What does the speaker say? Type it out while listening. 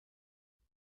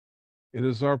It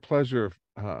is our pleasure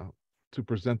to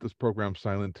present this program,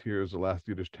 Silent Tears, The Last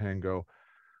Yiddish Tango,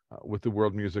 with the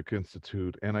World Music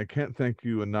Institute. And I can't thank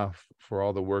you enough for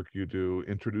all the work you do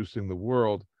introducing the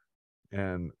world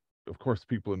and, of course,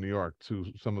 people in New York to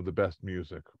some of the best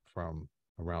music from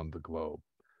around the globe.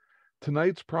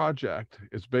 Tonight's project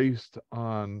is based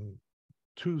on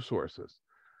two sources.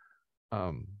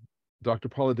 Um, Dr.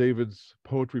 Paula David's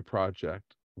poetry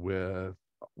project with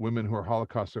women who are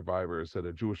Holocaust survivors at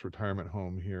a Jewish retirement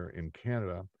home here in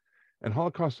Canada, and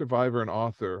Holocaust survivor and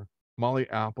author Molly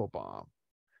Applebaum.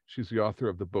 She's the author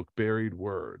of the book Buried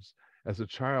Words. As a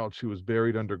child, she was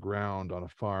buried underground on a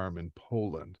farm in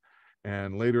Poland.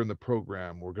 And later in the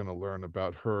program, we're going to learn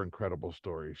about her incredible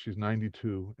story. She's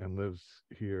 92 and lives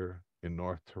here in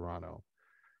North Toronto.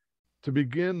 To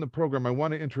begin the program, I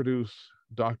want to introduce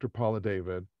Dr. Paula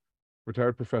David,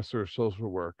 retired professor of social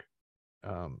work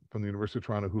from the University of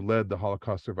Toronto, who led the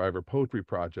Holocaust Survivor Poetry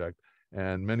Project,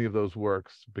 and many of those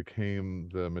works became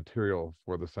the material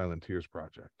for the Silent Tears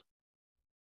Project.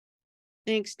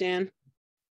 Thanks, Dan.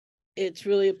 It's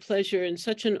really a pleasure and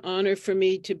such an honor for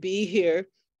me to be here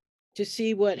to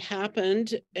see what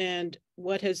happened and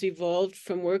what has evolved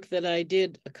from work that I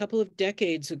did a couple of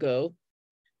decades ago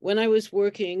when I was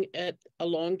working at a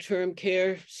long-term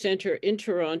care center in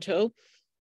Toronto.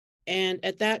 And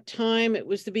at that time, it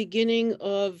was the beginning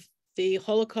of the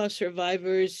Holocaust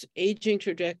survivors' aging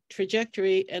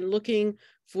trajectory and looking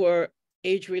for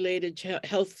age-related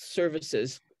health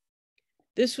services.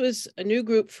 This was a new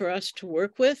group for us to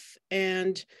work with,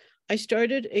 and I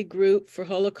started a group for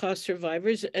Holocaust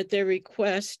survivors at their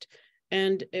request,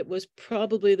 and it was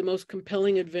probably the most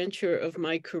compelling adventure of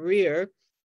my career.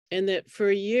 And that for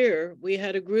a year, we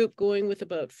had a group going with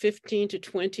about 15 to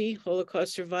 20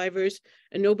 Holocaust survivors,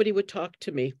 and nobody would talk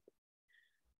to me.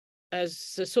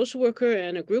 As a social worker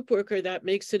and a group worker, that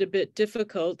makes it a bit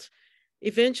difficult.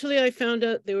 Eventually, I found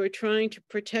out they were trying to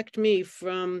protect me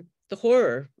from the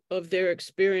horror of their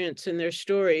experience and their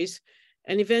stories.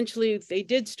 And eventually, they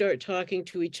did start talking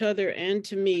to each other and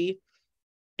to me.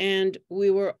 And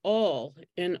we were all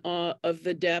in awe of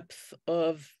the depth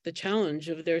of the challenge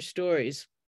of their stories.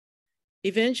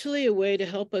 Eventually, a way to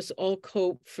help us all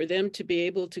cope, for them to be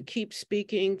able to keep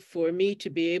speaking, for me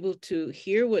to be able to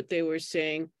hear what they were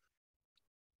saying,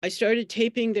 I started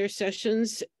taping their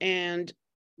sessions and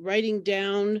writing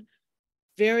down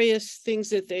various things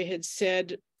that they had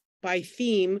said by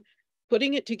theme,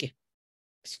 putting it together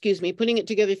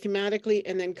thematically,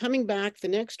 and then coming back the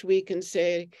next week and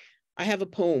say, I have a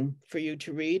poem for you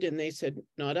to read. And they said,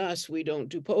 not us, we don't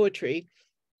do poetry.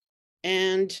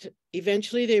 And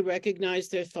eventually they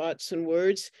recognized their thoughts and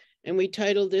words, and we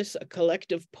titled this A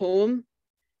Collective Poem.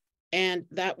 And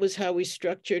that was how we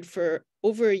structured for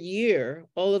over a year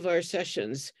all of our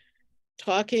sessions,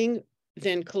 talking,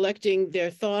 then collecting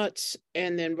their thoughts,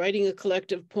 and then writing a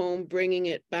collective poem, bringing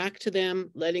it back to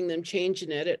them, letting them change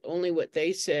and edit only what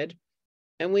they said.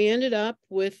 And we ended up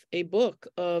with a book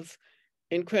of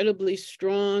incredibly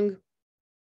strong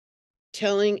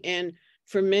telling, and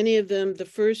for many of them, the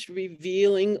first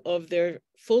revealing of their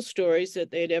full stories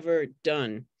that they'd ever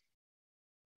done.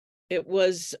 It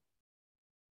was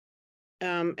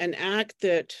an act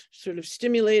that sort of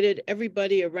stimulated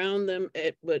everybody around them.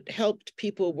 It helped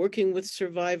people working with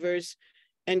survivors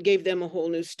and gave them a whole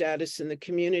new status in the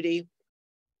community.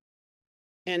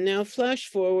 And now flash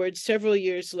forward several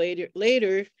years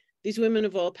later, these women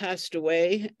have all passed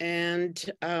away, and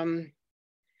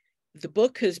the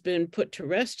book has been put to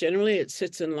rest. Generally, it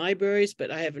sits in libraries, but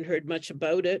I haven't heard much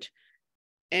about it.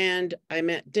 And I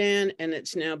met Dan, and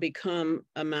it's now become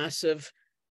a massive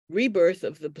rebirth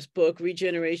of the book,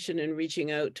 regeneration and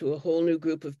reaching out to a whole new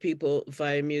group of people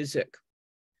via music.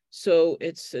 So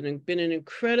it's been an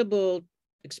incredible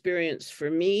experience for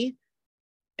me.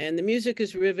 And the music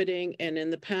is riveting. And in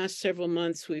the past several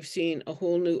months, we've seen a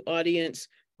whole new audience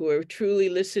who are truly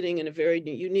listening in a very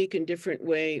unique and different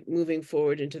way, moving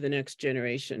forward into the next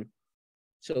generation.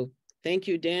 So thank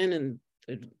you, Dan, and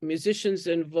the musicians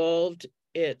involved.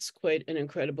 It's quite an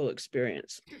incredible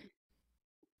experience.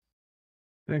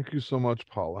 Thank you so much,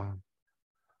 Paula.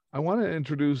 I want to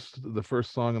introduce the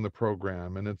first song in the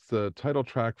program, and it's the title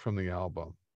track from the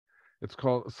album. It's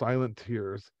called Silent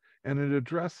Tears, and it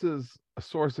addresses a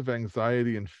source of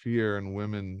anxiety and fear in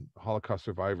women Holocaust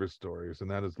survivor stories, and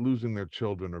that is losing their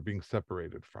children or being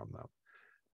separated from them.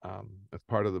 As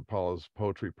part of the Paula's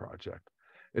poetry project.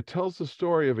 It tells the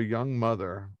story of a young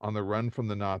mother on the run from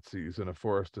the Nazis in a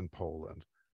forest in Poland.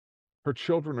 Her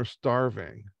children are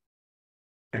starving,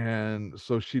 and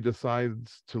so she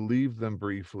decides to leave them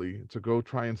briefly to go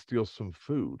try and steal some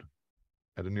food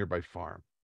at a nearby farm.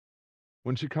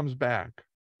 When she comes back,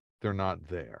 they're not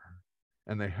there.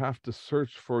 And they have to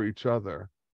search for each other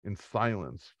in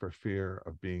silence for fear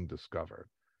of being discovered.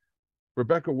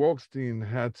 Rebecca Wolkstein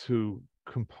had to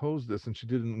compose this, and she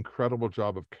did an incredible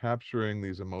job of capturing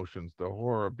these emotions, the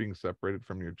horror of being separated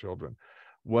from your children,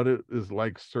 what it is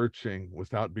like searching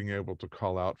without being able to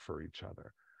call out for each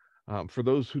other. For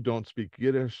those who don't speak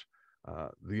Yiddish,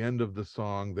 the end of the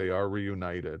song, they are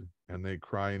reunited and they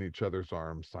cry in each other's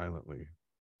arms silently,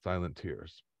 silent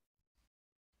tears.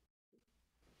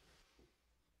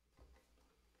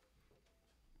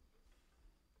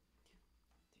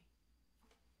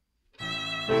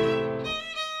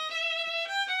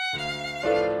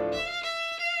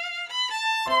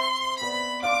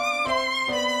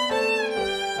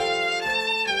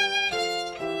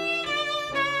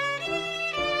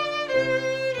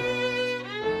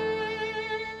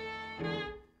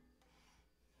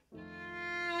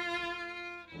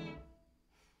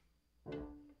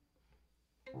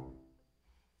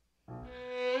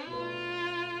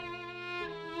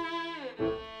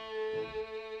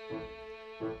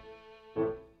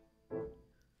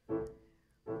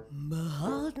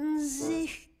 Behalten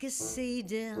sich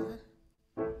Geseder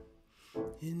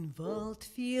in Wald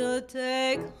 4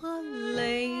 Tag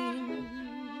allein.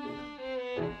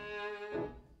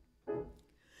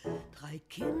 3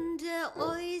 Kinder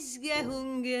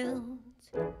ausgehungert,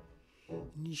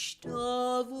 nicht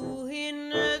da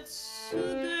wohin zu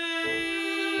gehen.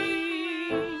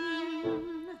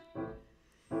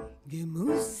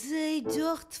 Gemuss sei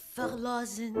dort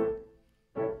verlassen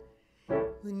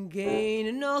und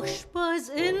gehen noch Spaß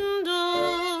in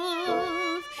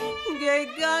Dorf,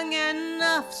 gegangen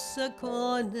auf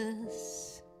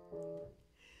Sekundes,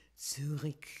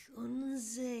 zurück und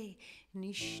sei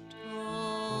nicht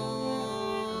da.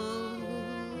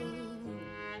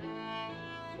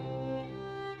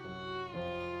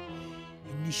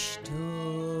 Nicht da,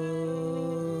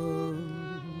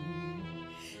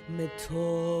 mit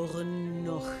Toren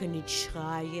noch nicht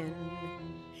schreien,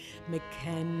 me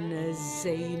kenne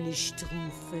sie nicht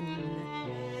rufen,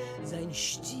 sein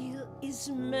Stil ist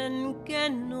man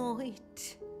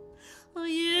genoit,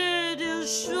 jeder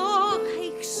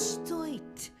Schorch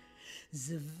steut,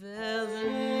 sie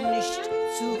werden nicht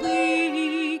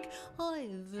zurück, oi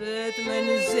wird man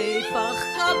sie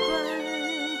verkappen,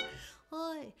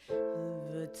 oi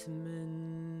wird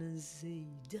man sie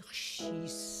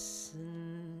durchschießen.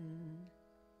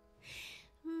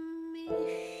 Mich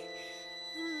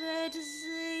wird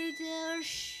sie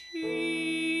durchschießen.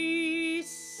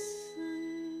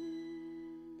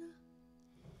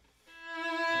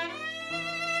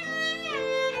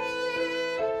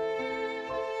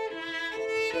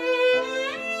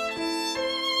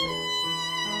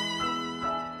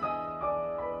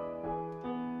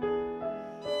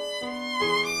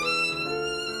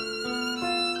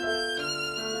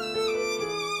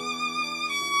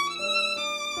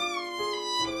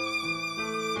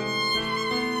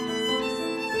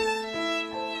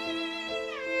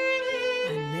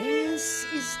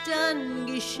 Dann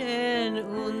geschehen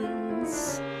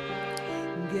uns,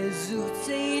 gesucht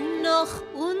sie noch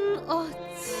unort,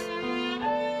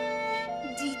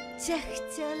 die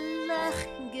Töchterlach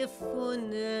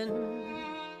gefunden,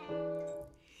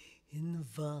 in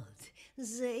Wald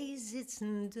sie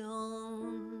sitzen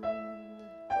dort.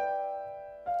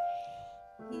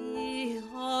 Ich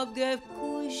hab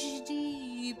gekuscht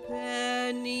die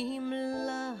Penny im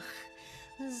Lach,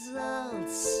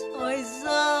 Salz, oi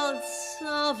Salz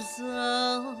auf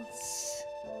Salz,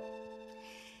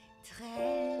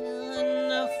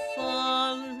 Tränen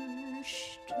von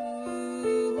Stumme,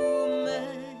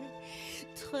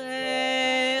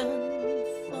 Tränen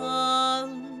von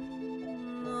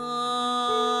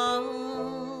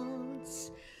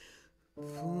Notz,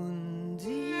 von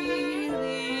die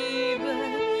Liebe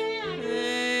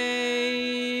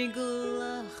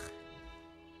Egelach.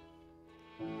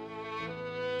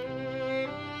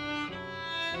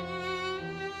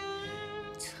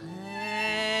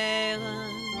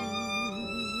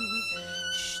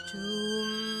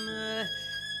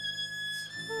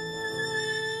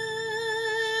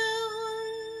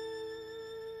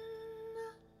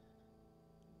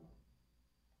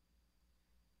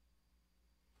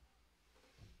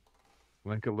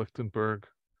 Lenka Lichtenberg,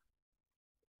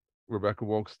 Rebecca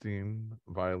Wolkstein,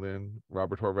 violin,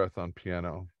 Robert Horvath on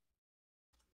piano.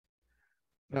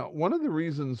 Now, one of the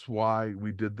reasons why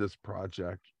we did this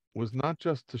project was not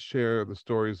just to share the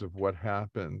stories of what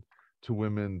happened to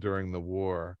women during the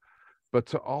war, but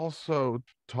to also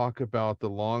talk about the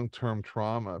long-term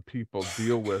trauma people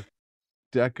deal with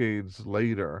decades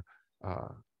later,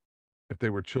 if they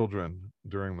were children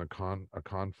during a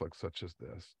conflict such as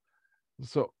this.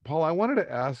 So, Paul, I wanted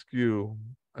to ask you,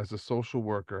 as a social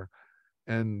worker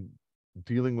and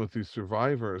dealing with these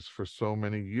survivors for so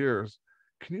many years,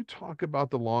 can you talk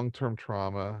about the long-term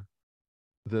trauma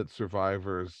that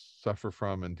survivors suffer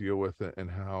from and deal with it, and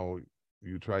how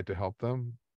you tried to help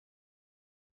them?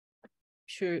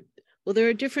 Sure. Well, there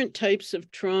are different types of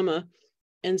trauma.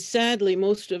 And sadly,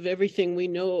 most of everything we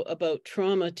know about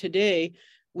trauma today,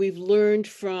 we've learned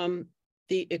from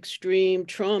the extreme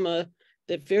trauma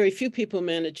that very few people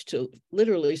managed to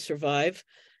literally survive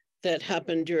that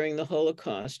happened during the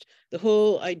Holocaust. The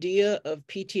whole idea of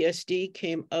PTSD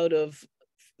came out of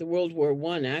the World War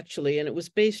I, actually, and it was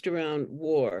based around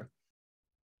war.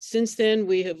 Since then,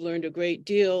 we have learned a great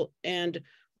deal. And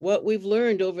what we've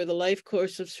learned over the life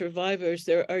course of survivors,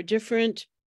 there are different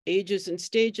ages and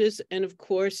stages. And of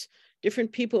course,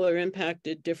 different people are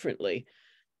impacted differently.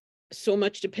 So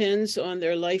much depends on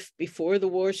their life before the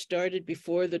war started,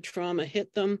 before the trauma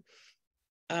hit them,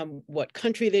 what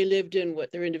country they lived in,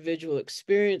 what their individual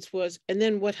experience was, and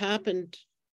then what happened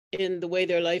in the way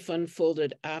their life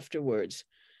unfolded afterwards.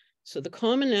 So the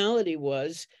commonality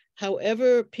was,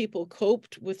 however people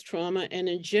coped with trauma, and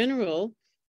in general,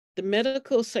 the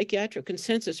medical psychiatric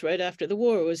consensus right after the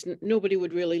war was nobody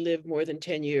would really live more than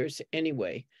 10 years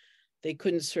anyway. They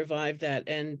couldn't survive that,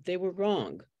 and they were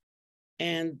wrong.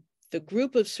 And the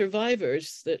group of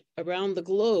survivors that around the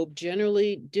globe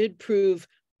generally did prove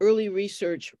early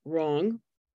research wrong.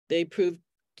 They proved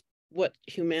what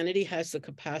humanity has the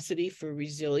capacity for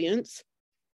resilience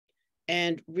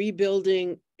and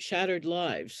rebuilding shattered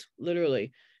lives,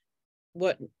 literally.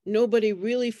 What nobody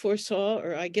really foresaw,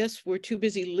 or I guess we're too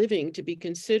busy living to be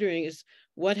considering, is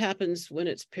what happens when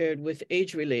it's paired with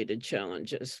age-related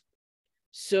challenges.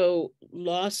 So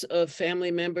loss of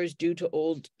family members due to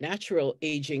old natural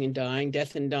aging and dying,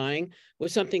 death and dying,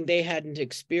 was something they hadn't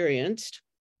experienced.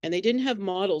 And they didn't have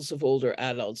models of older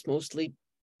adults. Mostly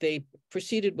they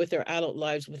proceeded with their adult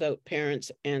lives without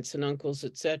parents, aunts and uncles,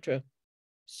 etc.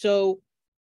 So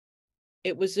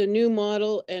it was a new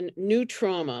model and new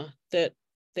trauma that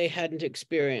they hadn't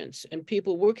experienced. And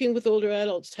people working with older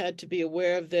adults had to be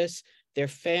aware of this. Their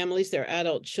families, their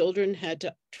adult children had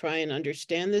to try and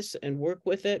understand this and work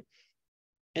with it.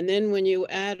 And then when you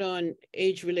add on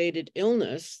age-related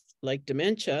illness like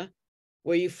dementia,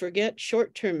 where you forget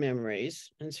short-term memories,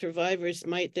 and survivors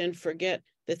might then forget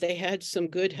that they had some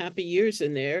good, happy years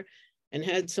in there and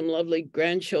had some lovely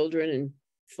grandchildren and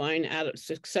fine,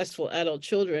 successful adult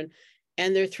children,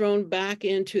 and they're thrown back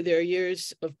into their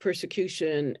years of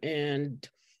persecution and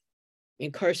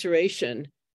incarceration.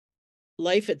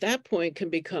 Life at that point can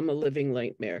become a living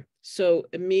nightmare. So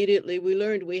immediately we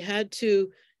learned we had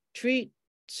to treat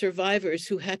survivors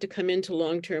who had to come into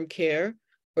long-term care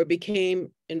or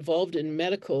became involved in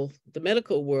the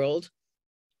medical world.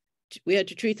 We had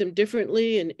to treat them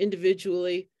differently and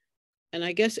individually. And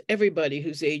I guess everybody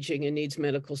who's aging and needs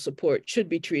medical support should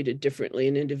be treated differently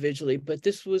and individually, but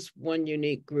this was one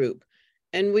unique group.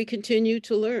 And we continue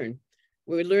to learn.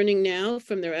 We're learning now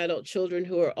from their adult children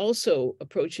who are also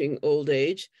approaching old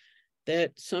age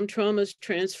that some trauma is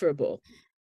transferable.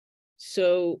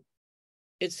 So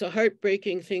it's a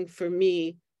heartbreaking thing for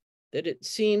me that it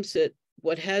seems that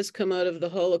what has come out of the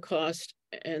Holocaust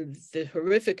and the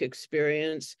horrific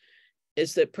experience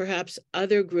is that perhaps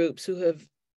other groups who have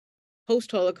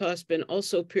post-Holocaust been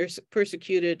also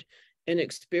persecuted and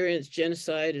experienced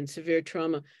genocide and severe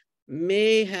trauma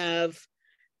may have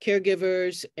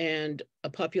caregivers and a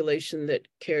population that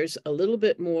cares a little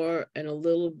bit more and a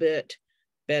little bit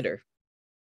better.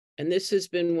 And this has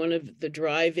been one of the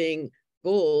driving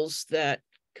goals that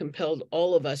compelled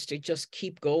all of us to just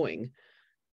keep going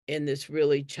in this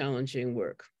really challenging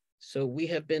work. So we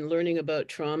have been learning about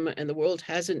trauma, and the world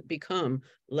hasn't become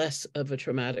less of a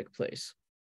traumatic place.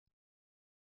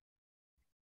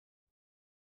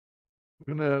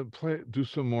 I'm gonna do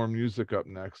some more music up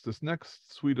next. This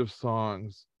next suite of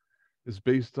songs is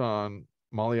based on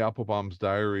Molly Applebaum's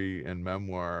diary and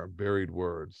memoir, Buried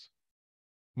Words.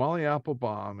 Molly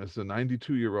Applebaum is a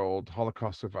 92-year-old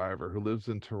Holocaust survivor who lives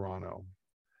in Toronto.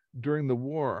 During the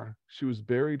war, she was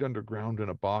buried underground in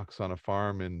a box on a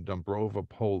farm in Dąbrowa,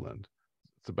 Poland.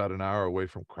 It's about an hour away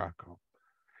from Krakow.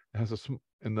 It has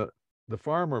the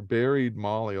farmer buried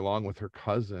Molly along with her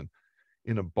cousin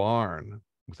in a barn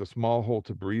with a small hole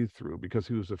to breathe through because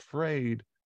he was afraid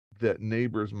that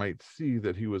neighbors might see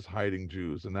that he was hiding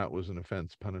Jews, and that was an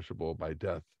offense punishable by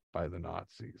death by the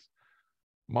Nazis.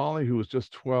 Molly, who was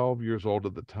just 12 years old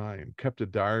at the time, kept a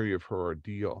diary of her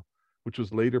ordeal, which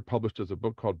was later published as a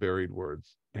book called Buried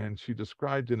Words, and she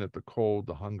described in it the cold,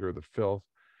 the hunger, the filth,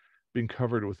 being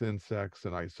covered with insects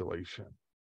and isolation.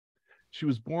 She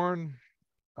was born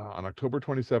on October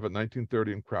 27,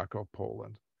 1930 in Krakow,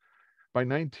 Poland. By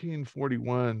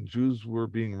 1941, Jews were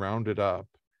being rounded up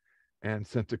and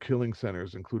sent to killing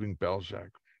centers, including Belzec.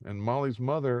 And Molly's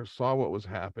mother saw what was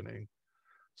happening.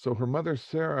 So her mother,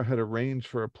 Sarah, had arranged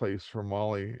for a place for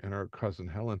Molly and her cousin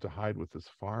Helen to hide with this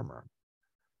farmer.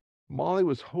 Molly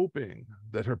was hoping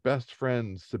that her best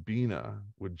friend, Sabina,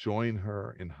 would join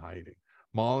her in hiding.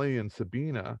 Molly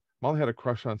had a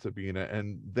crush on Sabina,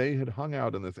 and they had hung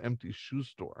out in this empty shoe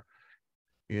store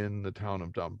in the town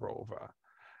of Dąbrowa.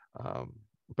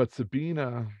 But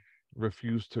Sabina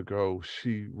refused to go.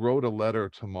 She wrote a letter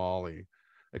to Molly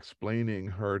explaining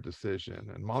her decision,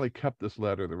 and Molly kept this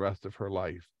letter the rest of her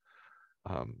life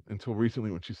until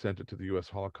recently when she sent it to the U.S.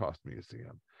 Holocaust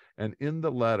Museum. And in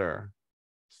the letter,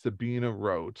 Sabina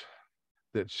wrote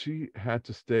that she had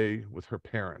to stay with her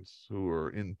parents who were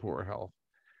in poor health,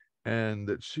 and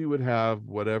that she would have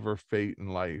whatever fate in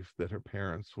life that her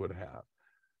parents would have.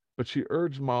 But she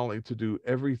urged Molly to do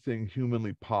everything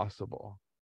humanly possible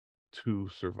to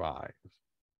survive.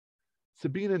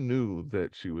 Sabina knew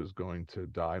that she was going to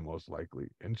die most likely,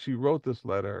 and she wrote this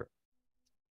letter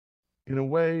in a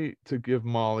way to give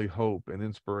Molly hope and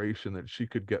inspiration that she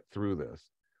could get through this.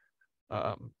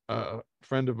 A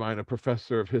friend of mine, a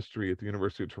professor of history at the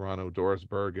University of Toronto, Doris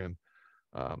Bergen,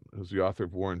 who's the author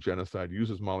of War and Genocide,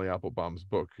 uses Molly Applebaum's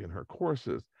book in her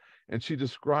courses. And she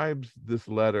describes this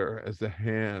letter as a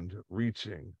hand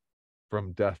reaching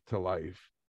from death to life,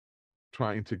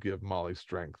 trying to give Molly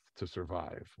strength to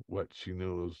survive what she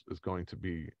knew is going to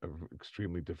be an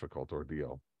extremely difficult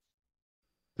ordeal.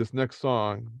 This next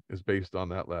song is based on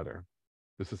that letter.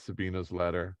 This is Sabina's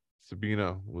letter.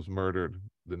 Sabina was murdered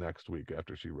the next week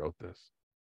after she wrote this.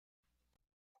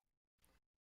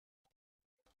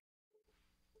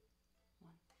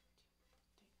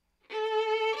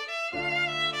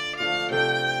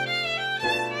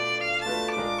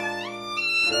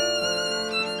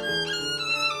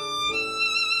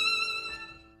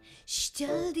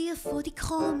 Stell dir vor die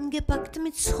Kram gepackt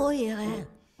mit Säure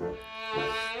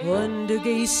und du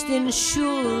gehst in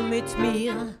Schul mit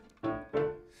mir.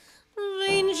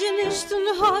 Wenn sie nicht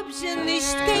und hab sie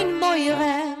nicht kein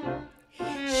Meure.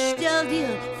 Stell dir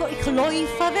vor, ich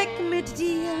läufe weg mit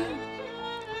dir.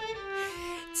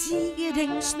 Sie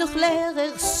gedenkst noch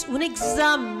Lehrers und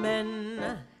Examen.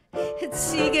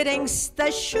 Sie gedenkst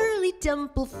der Shirley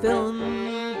Temple Film.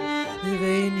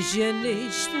 Wenn sie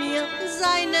nicht, wir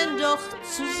seien doch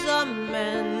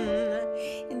zusammen.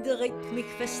 Drück mich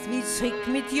fest wie zurück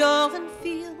mit Jahren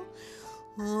viel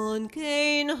und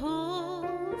kein Hoffnung.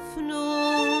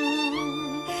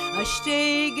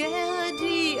 Stege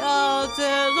die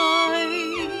alte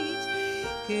Leut,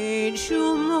 kein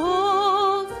Schum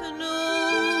Hoffnung.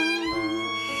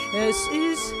 Es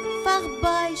ist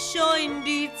vorbei schon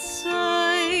die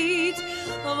Zeit,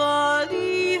 war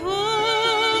die Hoffnung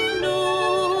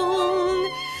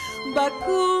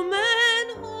bekommen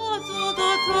hat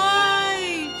oder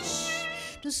Deutsch.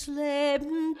 Das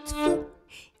Leben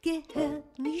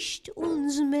gehört nicht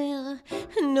uns mehr,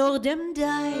 nur dem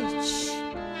Deutsch.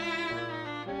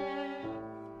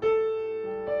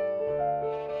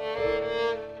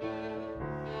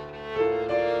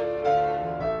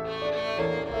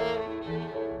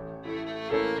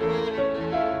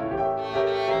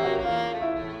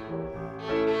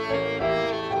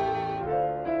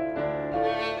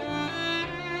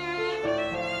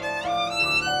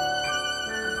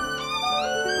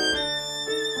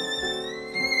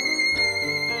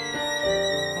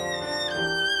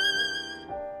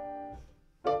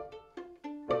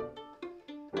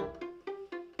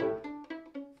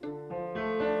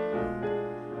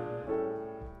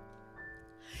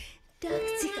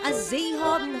 Sie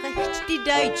haben recht, die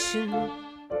Deutschen.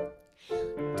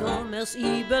 Damals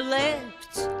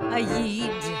überlebt a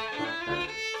Jid.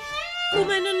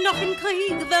 Kommen noch im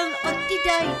Krieg, wenn auch die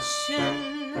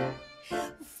Deutschen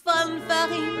von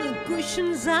Farin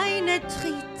kuschen seine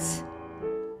Tritt.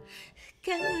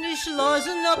 Kann ich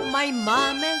losen, ob mein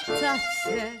Mama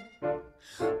Tate.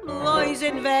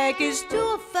 Loisen weg ist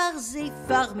du für sie,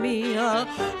 für mir,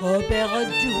 aber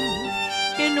du.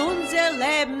 In unser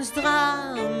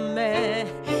Lebensdrama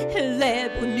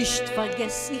leb und nicht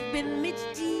vergess, ich bin mit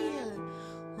dir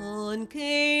und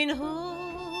kein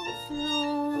Hoffnung.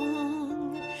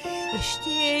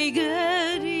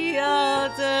 Stege die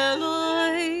alte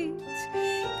Leut,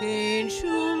 kein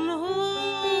schon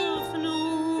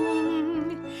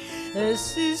Hoffnung.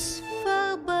 Es ist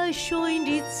vorbei schon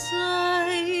die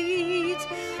Zeit,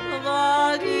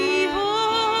 war die Hoffnung.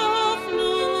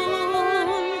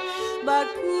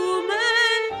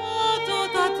 Bekommen hat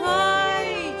oder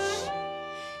Deutsch.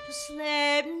 Das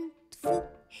Leben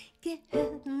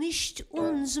gehört nicht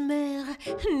uns mehr,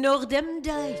 nur dem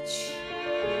Deutsch.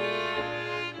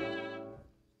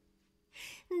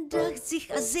 Dacht sich,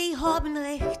 sie haben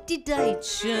recht, die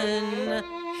Deutschen.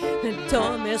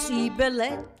 Thomas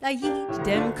überlebt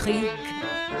dem Krieg.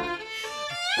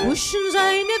 Kuschen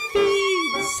seine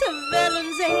Fies, wollen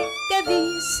sie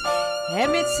gewiss.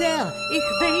 Emitzer, ich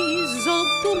weiß, so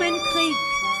dummen Krieg.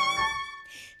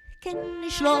 Kenn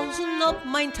ich losen ob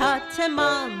mein Tate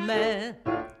Mame.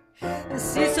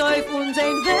 Sie ist auf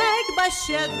unseren Weg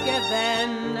beschert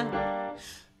gewinn.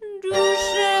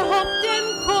 Dusche hob den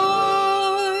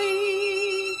Koi,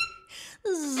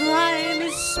 sei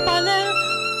mich spalle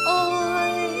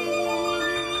oi.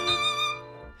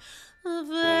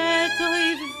 Wird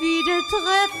euch wieder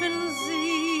treffen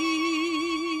sich.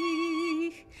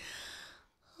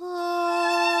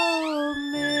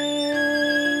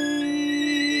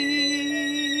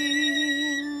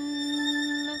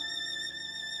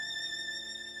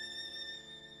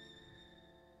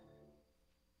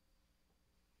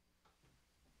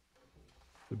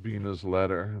 Sabina's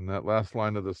letter, and that last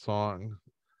line of the song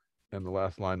and the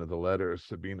last line of the letter,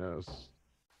 Sabina's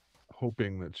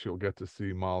hoping that she'll get to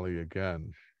see Molly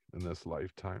again in this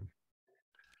lifetime.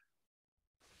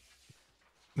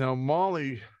 Now,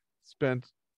 Molly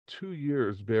spent 2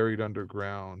 years buried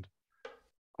underground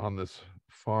on this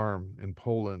farm in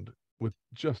Poland with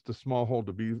just a small hole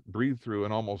to breathe through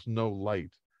and almost no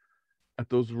light. At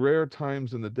those rare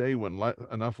times in the day when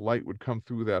enough light would come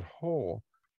through that hole,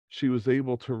 she was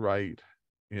able to write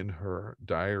in her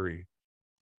diary.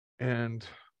 And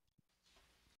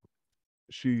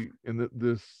she, in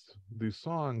these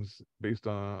songs, based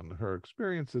on her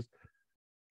experiences,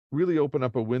 really open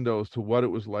up a window as to what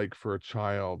it was like for a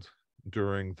child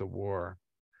during the war.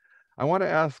 I want to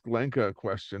ask Lenka a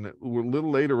question. A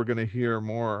little later, we're going to hear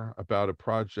more about a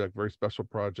project, very special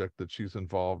project that she's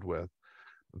involved with,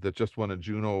 that just won a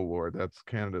Juno Award. That's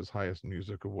Canada's highest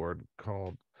music award,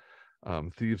 called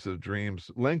Thieves of Dreams.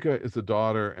 Lenka is a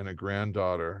daughter and a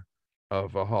granddaughter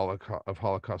of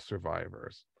Holocaust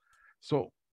survivors.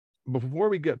 So before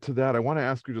we get to that, I want to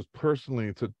ask you just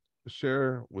personally to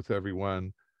share with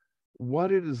everyone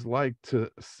what it is like to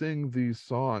sing these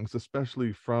songs,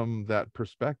 especially from that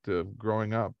perspective,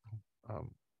 growing up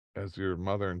as your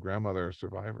mother and grandmother are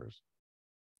survivors.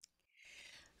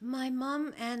 My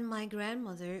mom and my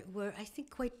grandmother were, I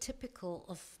think, quite typical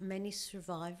of many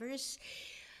survivors,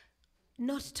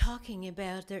 not talking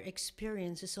about their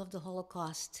experiences of the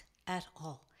Holocaust at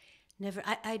all. Never.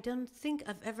 I don't think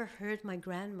I've ever heard my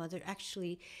grandmother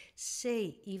actually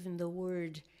say even the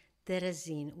word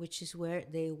Terezin, which is where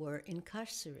they were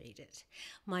incarcerated.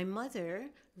 My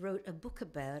mother wrote a book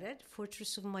about it,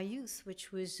 Fortress of My Youth,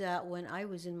 which was when I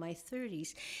was in my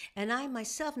 30s. And I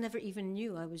myself never even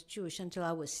knew I was Jewish until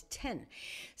I was 10.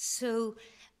 So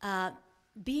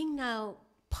being now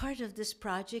part of this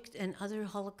project and other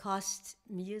Holocaust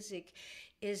music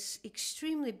is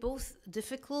extremely both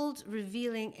difficult,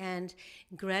 revealing, and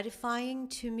gratifying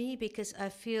to me, because I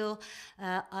feel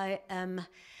I am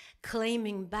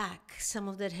claiming back some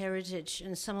of that heritage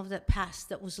and some of that past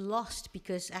that was lost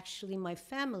because actually my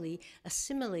family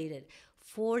assimilated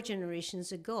 4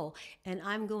 generations ago, and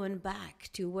I'm going back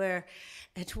to where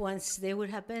at once they would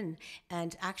have been,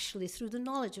 and actually through the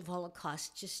knowledge of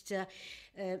Holocaust, just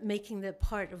making that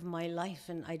part of my life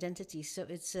and identity. So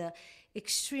it's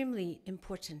extremely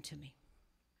important to me.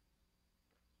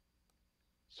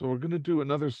 So we're going to do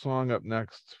another song up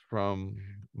next from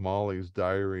Molly's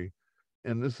diary.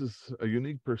 And this is a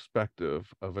unique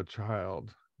perspective of a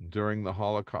child during the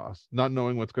Holocaust, not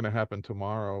knowing what's going to happen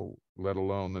tomorrow, let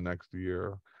alone the next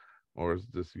year, or as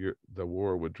this year, the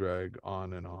war would drag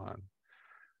on and on.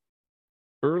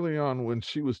 Early on, when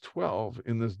she was 12,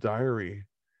 in this diary,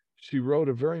 she wrote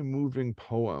a very moving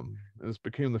poem. This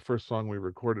became the first song we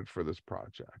recorded for this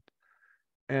project.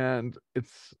 And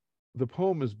the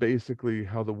poem is basically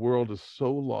how the world is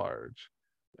so large,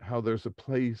 how there's a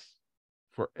place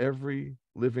for every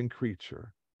living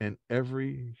creature, and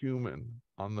every human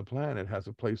on the planet has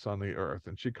a place on the earth.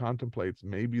 And she contemplates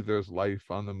maybe there's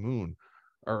life on the moon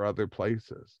or other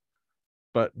places.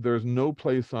 But there's no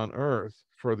place on earth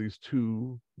for these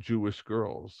 2 Jewish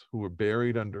girls who were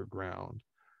buried underground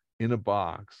in a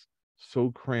box,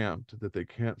 so cramped that they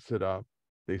can't sit up.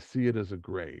 They see it as a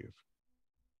grave.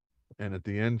 And at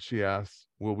the end, she asks,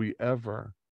 will we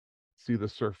ever see the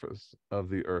surface of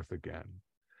the earth again?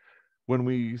 When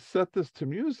we set this to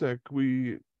music,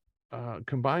 we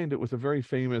combined it with a very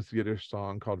famous Yiddish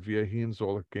song called Wie hin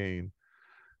soll ich gehen,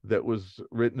 that was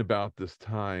written about this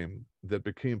time, that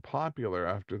became popular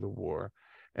after the war.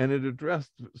 And it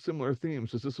addressed similar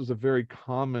themes, as this was a very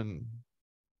common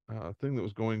thing that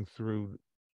was going through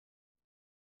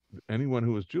anyone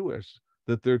who was Jewish,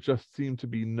 that there just seemed to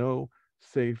be no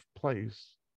safe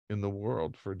place in the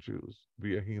world for Jews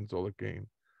via Zolik Gain.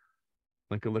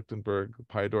 Lenka Lichtenberg,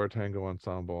 Payadora Tango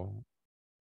Ensemble,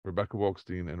 Rebecca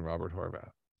Wolkstein, and Robert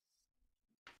Horvath.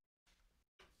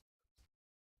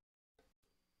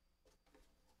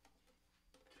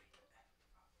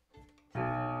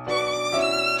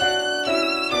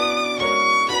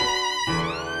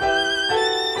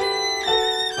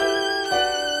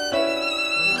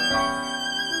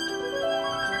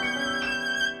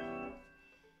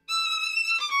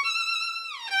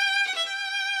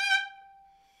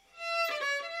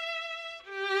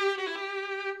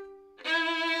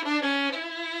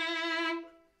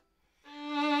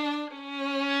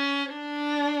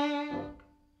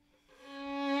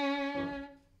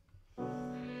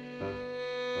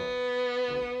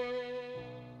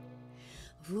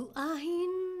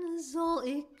 Wohin soll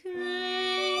ich gehen?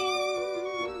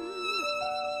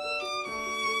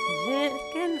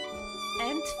 Wirken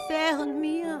entfernt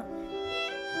mir.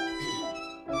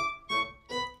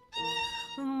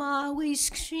 Mały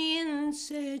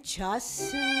skrzynce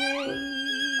czasnej.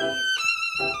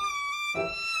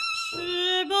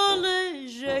 Trzeba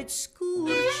leżeć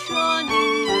skurczony.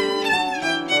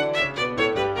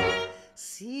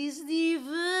 Sie ist die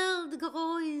Welt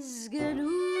groß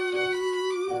genug.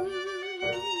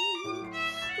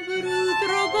 Brud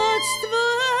robactwa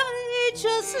i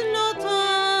czasnota.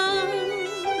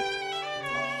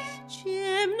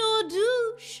 Ciemno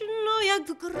duszno jak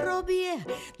w grobie.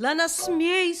 Dla nas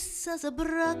miejsca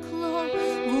zabrakło.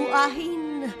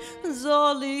 Wohin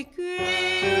soll ich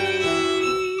gehen?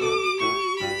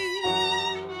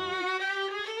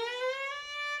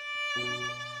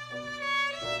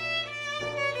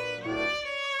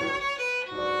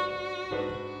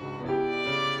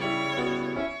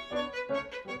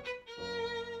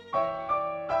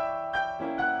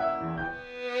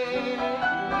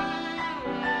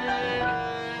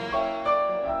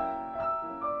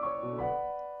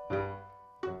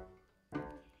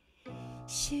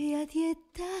 Świat jest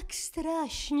tak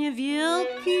strasznie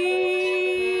wielki,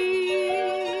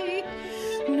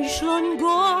 myślą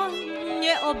go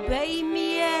nie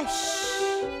obejmiesz.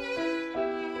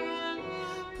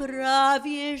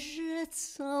 Prawie że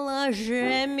cała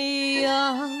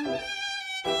ziemia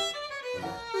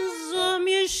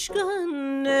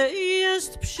zamieszkane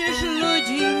jest przez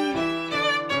ludzi.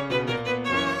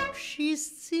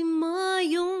 Wszyscy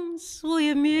mają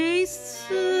swoje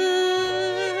miejsce.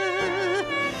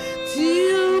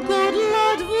 Tylko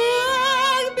dla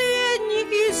dwóch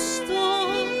biednych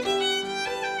istot.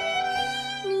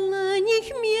 Dla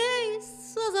nich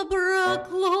miejsca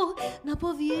zabrakło na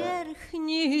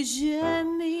powierzchni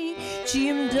ziemi. Ci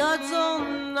im dadzą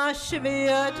na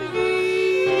świat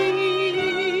wyjść.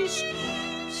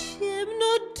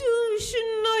 Ciemno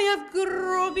duszno jak w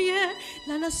grobie.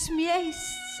 Dla nas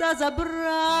miejsca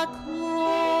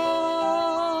zabrakło.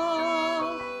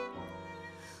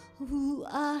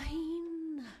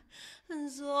 Wohin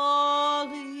soll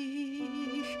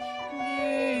ich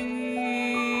gehen?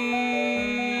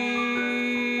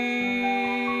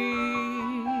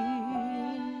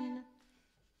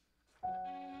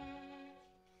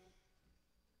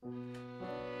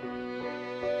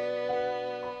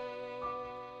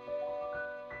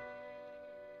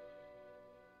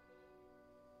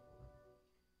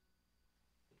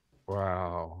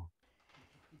 Wow.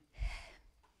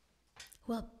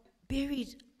 Well,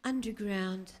 buried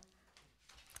underground,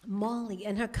 Molly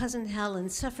and her cousin Helen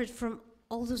suffered from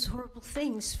all those horrible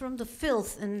things, from the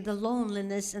filth and the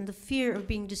loneliness and the fear of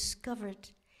being discovered.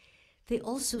 They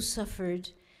also suffered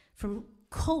from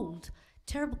cold,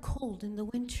 terrible cold in the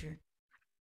winter.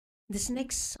 This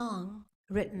next song,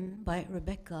 written by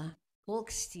Rebecca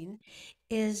Wolkstein,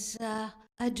 is a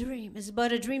dream. It's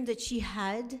about a dream that she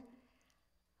had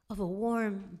of a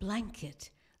warm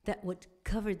blanket that would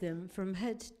cover them from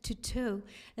head to toe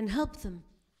and help them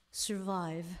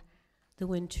survive the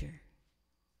winter.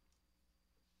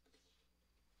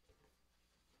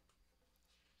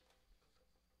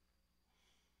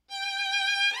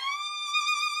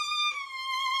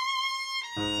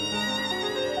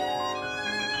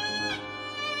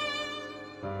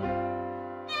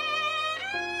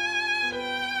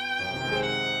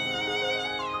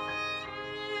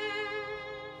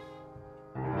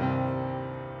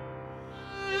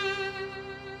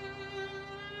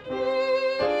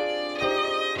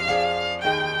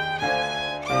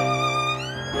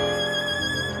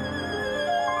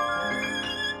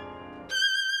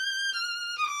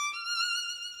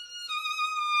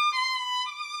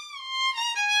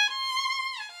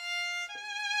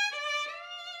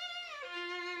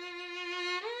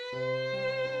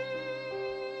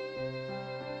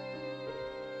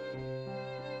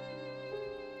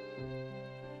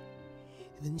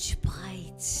 Wenn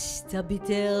spreit der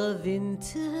bitter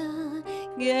Winter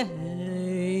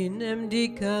gehen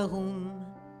dick herum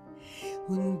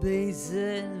und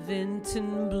böse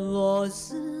Winden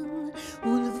bloßen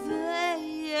und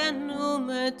wehen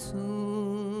um.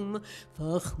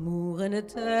 Verchmurene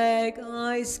Tag,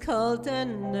 eiskalte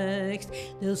Nacht,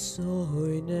 der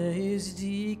Sonne ist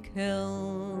die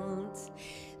kalt.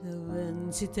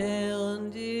 Wenn zittern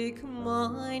dick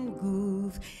mein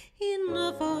Guf in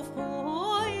der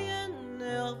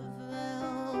verfreiener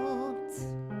Welt.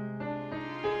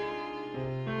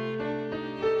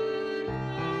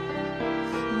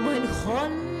 Mein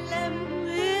Cholem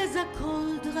ist a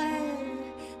Koldre,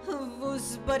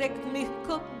 wo's bedeckt mich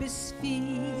Kopf bis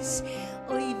Fies.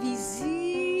 Oi, wie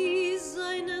sie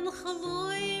seinen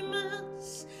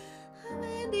Chaloimes,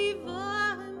 wenn die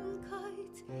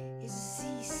Warmkeit ist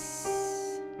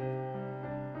süß.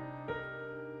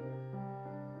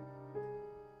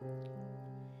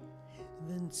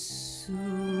 Wenn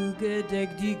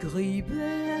zugedeckt die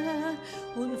Griebe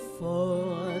und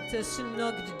fort es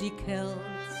knockt die Kälte,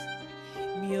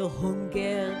 mir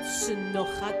hungert's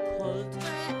noch a Koldre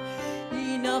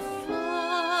in a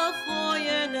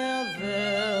verfreiener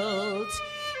Welt.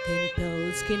 Kein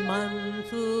Pelz, kein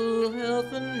Mantel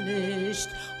helfen nicht,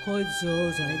 heut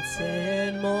soll sein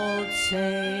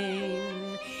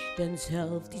 10x10. Den's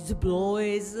helft diese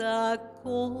bläuse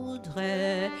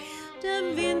Koldre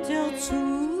dem Winter zu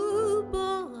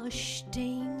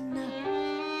überstehen.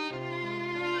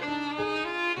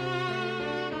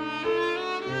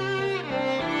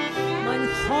 Mein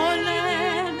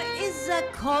Cholem is a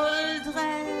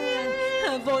Koldre,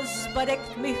 wo's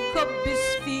bedeckt mich Kopf bis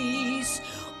Fies.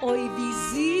 Oi, wie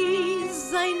sie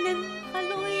seinen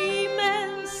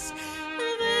Halloimens,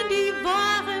 wenn die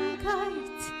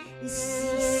Warmkeit ist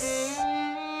süß.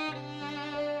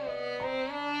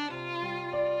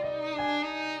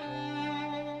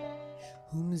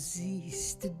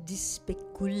 Siehst die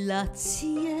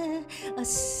Spekulatie,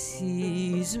 es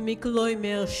ist mich gleich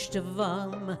mehr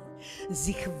warm.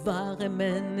 Sich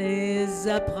warmen ist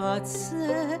a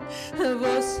Pratze,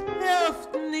 was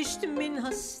hilft nicht min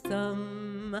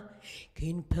Hastam.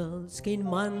 Kein Pelz, kein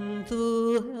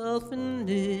Mantel helfen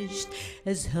nicht,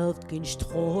 es hilft kein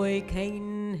Streu,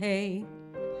 kein Hay.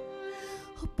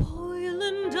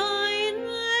 Heulen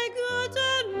deine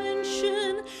guten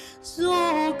Menschen,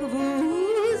 sag,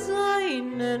 wo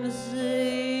seinen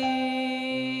See.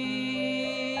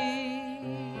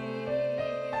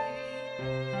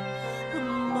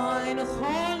 Mein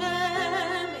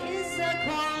Cholem is a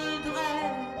Koldre,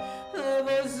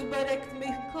 was bedeckt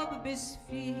mich Kopf bis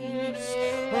Fies,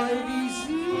 weil wie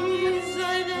sie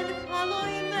seinen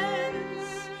Halloimens,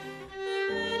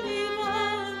 wenn die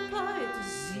Warmkeit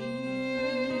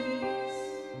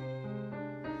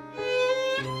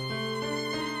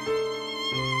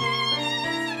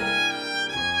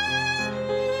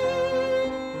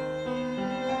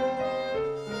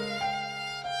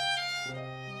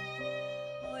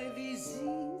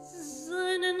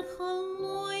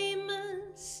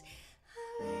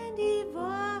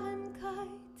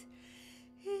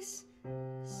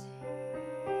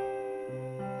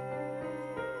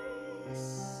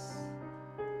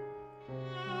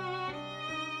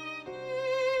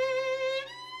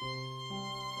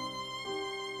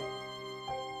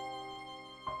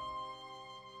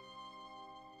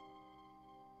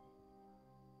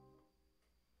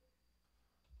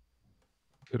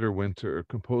Bitter Winter,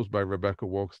 composed by Rebecca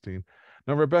Wolkstein.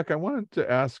 Now, Rebecca, I wanted to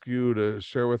ask you to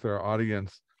share with our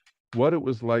audience what it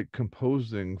was like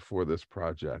composing for this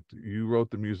project. You wrote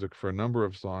the music for a number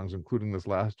of songs, including this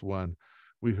last one.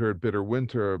 We heard Bitter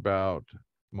Winter about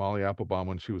Molly Applebaum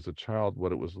when she was a child,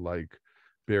 what it was like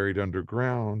buried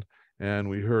underground. And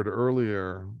we heard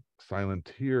earlier Silent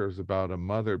Tears about a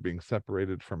mother being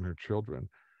separated from her children.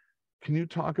 Can you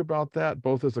talk about that,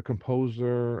 both as a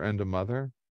composer and a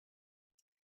mother?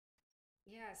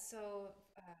 Yeah, so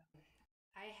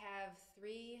I have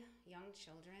 3 young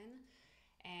children,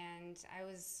 and I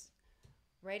was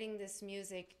writing this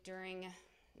music during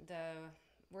the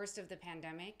worst of the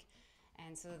pandemic,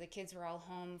 and so the kids were all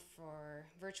home for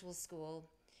virtual school,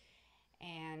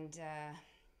 and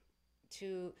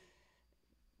to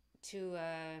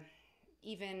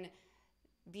even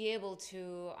be able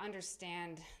to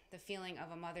understand the feeling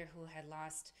of a mother who had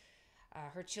lost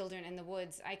her children in the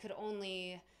woods, I could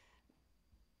only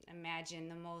imagine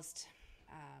the most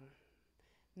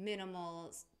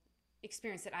minimal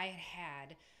experience that I had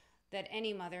had that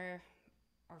any mother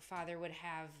or father would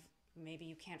have maybe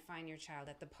you can't find your child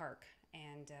at the park,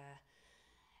 and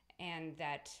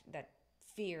that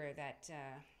fear, that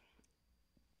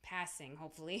passing,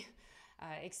 hopefully,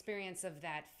 experience of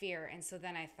that fear. And so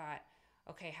then I thought,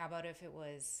 okay, how about if it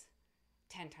was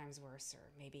 10 times worse, or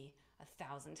maybe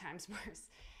 1,000 times worse?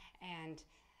 And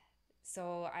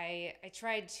so I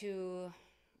tried to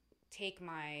take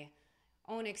my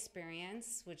own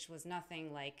experience, which was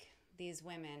nothing like these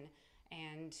women,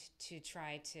 and to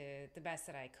try to, the best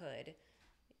that I could,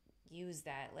 use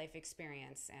that life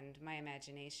experience and my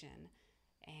imagination.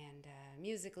 And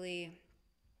musically,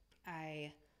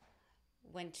 I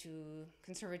went to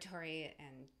conservatory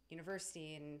and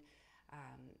university, and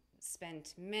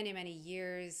spent many, many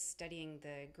years studying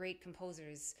the great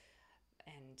composers.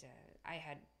 And I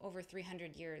had over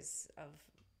 300 years of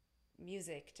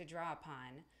music to draw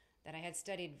upon that I had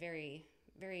studied very,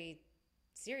 very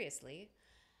seriously.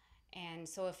 And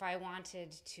so if I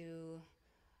wanted to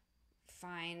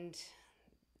find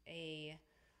a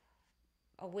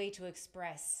way to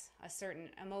express a certain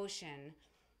emotion,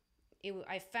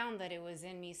 I found that it was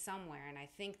in me somewhere. And I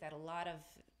think that a lot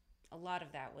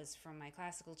of that was from my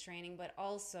classical training, but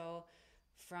also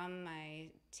from my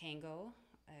tango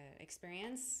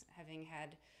experience, having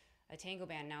had a tango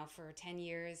band now for 10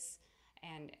 years.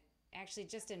 And actually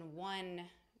just in one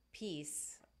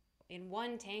piece, in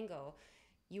one tango,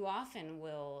 you often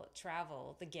will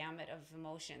travel the gamut of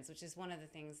emotions, which is one of the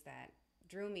things that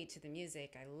drew me to the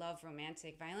music. I love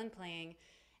romantic violin playing,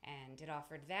 and it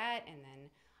offered that. And then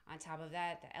on top of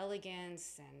that, the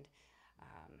elegance and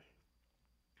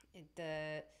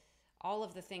all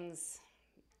of the things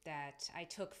that I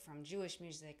took from Jewish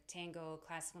music, tango,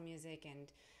 classical music,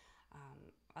 and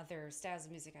other styles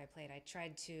of music I played. I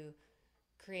tried to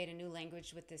create a new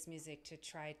language with this music to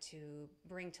try to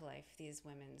bring to life these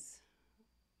women's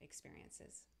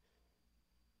experiences.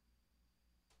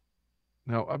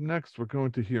 Now, up next, we're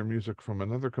going to hear music from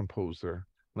another composer,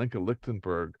 Lenka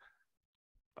Lichtenberg.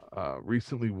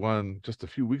 Recently won, just a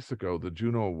few weeks ago, the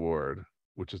Juno Award,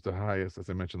 which is the highest, as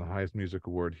I mentioned, the highest music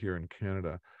award here in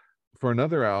Canada, for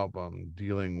another album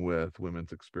dealing with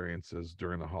women's experiences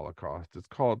during the Holocaust. It's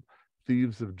called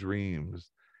Thieves of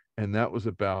Dreams, and that was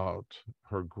about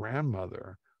her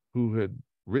grandmother, who had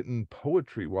written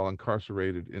poetry while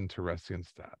incarcerated in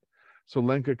Theresienstadt. So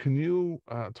Lenka, can you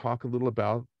talk a little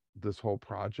about this whole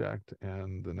project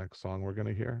and the next song we're going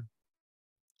to hear?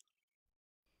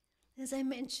 As I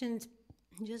mentioned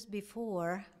just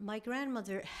before, my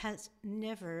grandmother has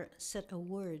never said a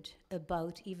word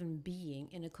about even being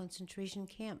in a concentration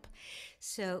camp.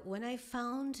 So when I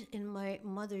found in my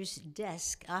mother's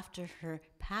desk after her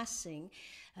passing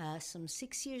some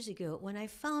 6 years ago, when I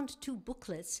found 2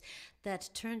 booklets that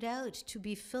turned out to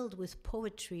be filled with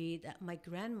poetry that my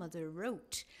grandmother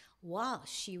wrote while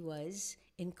she was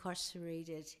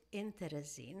incarcerated in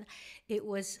Terezin, it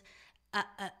was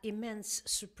an immense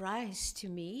surprise to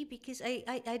me, because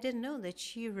I didn't know that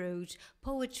she wrote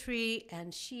poetry,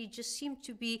 and she just seemed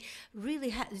to be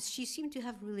really, she seemed to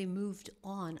have really moved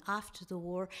on after the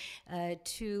war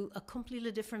to a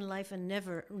completely different life, and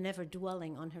never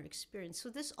dwelling on her experience. So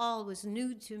this all was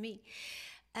new to me.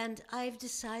 And I've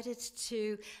decided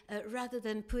to, rather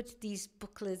than put these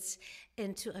booklets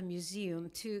into a museum,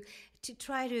 to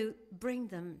try to bring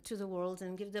them to the world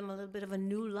and give them a little bit of a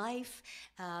new life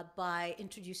by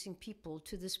introducing people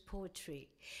to this poetry.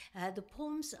 The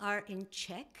poems are in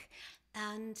Czech,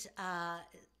 and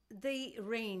they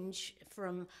range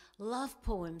from love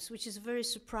poems, which is very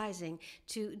surprising,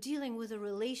 to dealing with a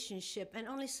relationship, and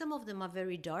only some of them are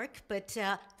very dark, but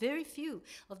very few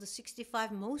of the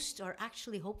 65 most are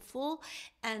actually hopeful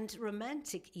and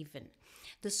romantic even.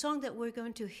 The song that we're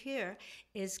going to hear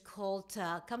is called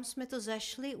Kam jsme to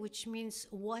zašli, which means,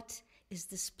 what is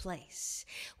this place?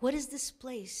 What is this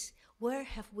place? Where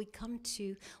have we come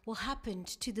to? What happened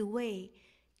to the way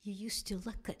you used to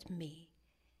look at me?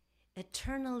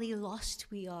 Eternally lost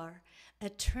we are,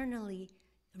 eternally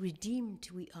redeemed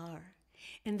we are.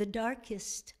 In the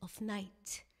darkest of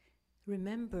night,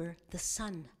 remember the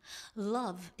sun.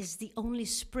 Love is the only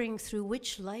spring through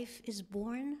which life is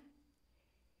born.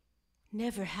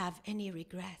 Never have any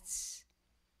regrets,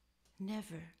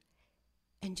 never.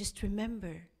 And just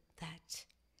remember that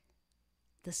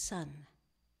the sun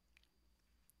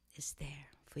is there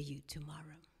for you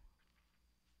tomorrow.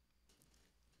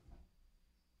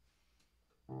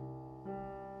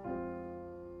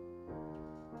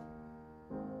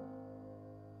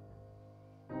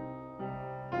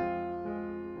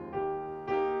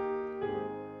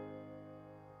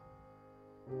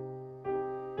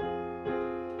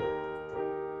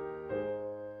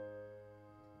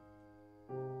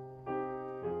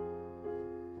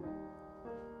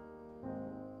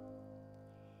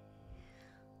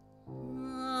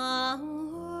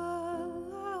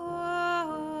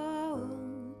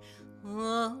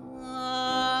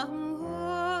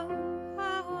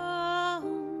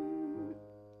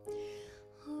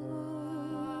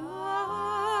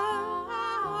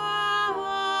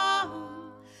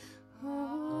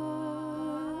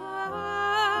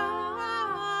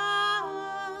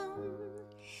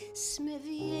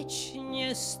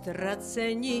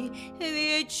 ztraceni,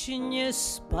 wiecznie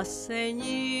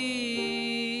spaseni.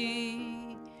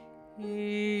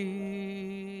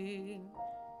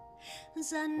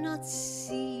 Za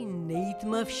nocí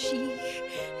nejtmavších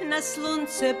na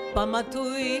slunce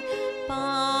pamatuj,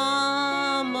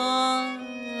 pamatuj.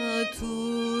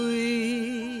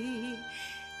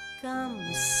 Kam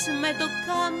jsme to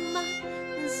kam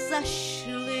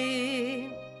zašli,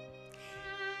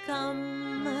 kam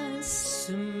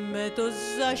jsme to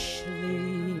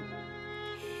zašli,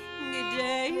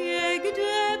 kde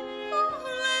je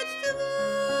pohled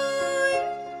tvůj,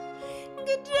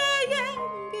 kde je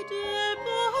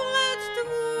pohled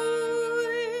tvůj.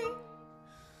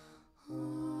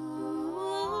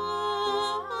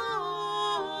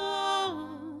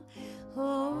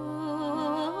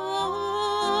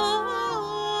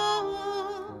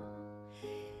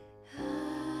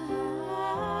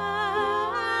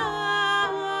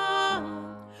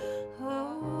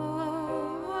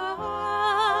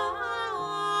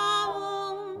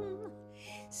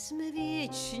 Jsme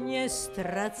věčně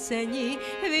ztraceni,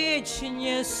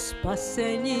 věčně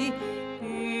spaseni.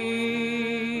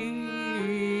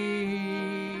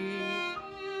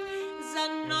 Za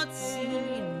nocí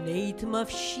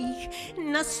nejtmavších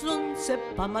na slunce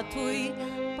pamatuj,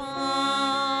 pamatuj.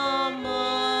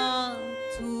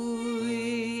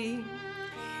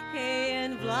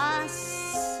 Jen v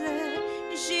lásce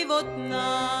život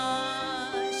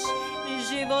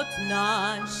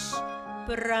náš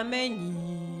pramení.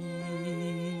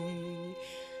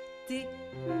 Ty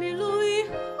miluj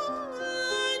ho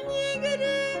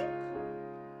nikdy,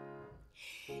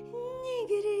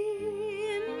 nikdy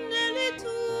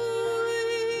nelituj,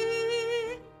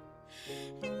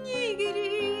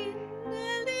 nikdy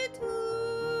nelituj.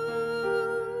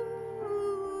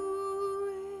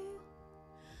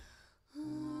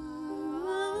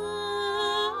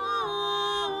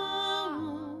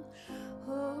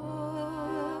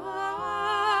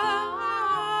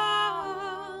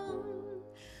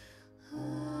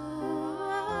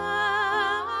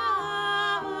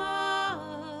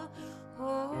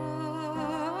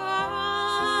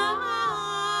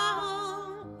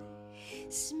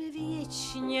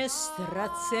 Věčně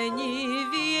ztraceni,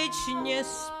 věčně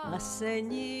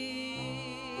spaseni.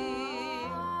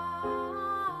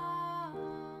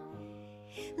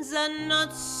 Za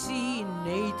nocí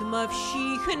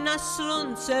nejtmavších na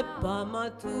slunce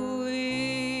pamatuj.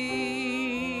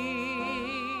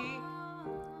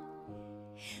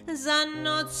 Za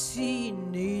nocí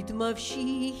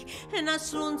nejtmavších na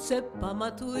slunce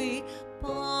pamatuj,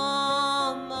 pamatuj.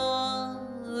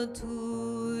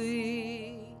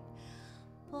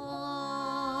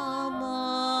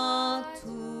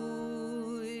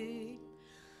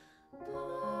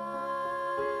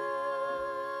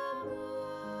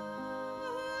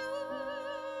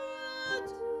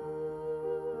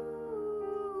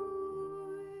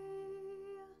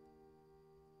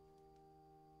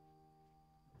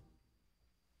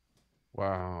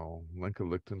 Wow, Lenka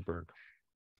Lichtenberg.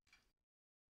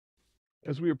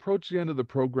 As we approach the end of the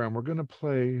program, we're going to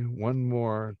play one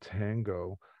more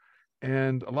tango.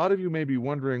 And a lot of you may be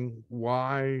wondering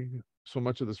why so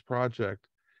much of this project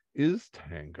is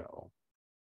tango.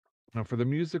 Now, for the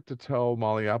music to tell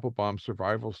Molly Applebaum's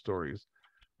survival stories,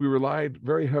 we relied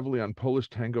very heavily on Polish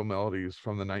tango melodies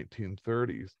from the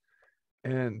 1930s.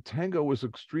 And tango was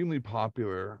extremely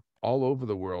popular all over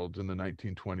the world in the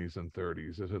 1920s and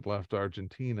 30s. It had left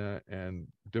Argentina, and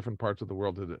different parts of the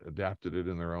world had adapted it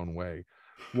in their own way.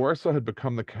 Warsaw had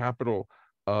become the capital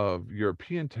of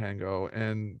European tango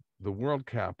and the world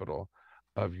capital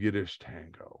of Yiddish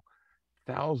tango.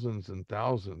 Thousands and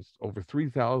thousands, over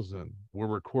 3,000, were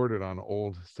recorded on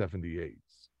old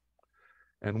 78s.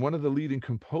 And one of the leading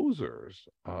composers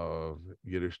of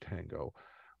Yiddish tango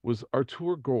was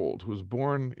Artur Gold, who was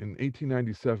born in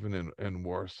 1897 in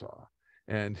Warsaw.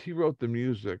 And he wrote the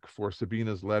music for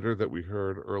Sabina's Letter that we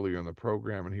heard earlier in the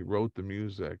program, and he wrote the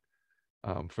music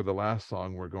for the last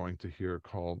song we're going to hear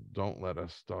called Don't Let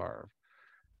Us Starve.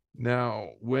 Now,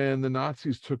 when the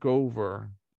Nazis took over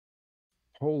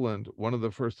Poland, one of the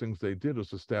first things they did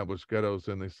was establish ghettos,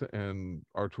 and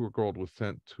Artur Gold was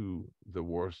sent to the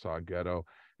Warsaw ghetto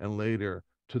and later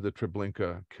to the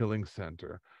Treblinka killing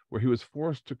center, where he was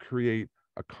forced to create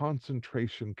a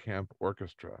concentration camp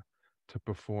orchestra to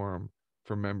perform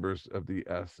for members of the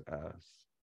SS.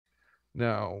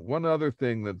 Now, one other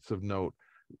thing that's of note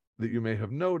that you may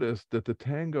have noticed, that the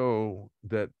tango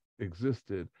that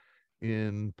existed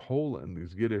in Poland,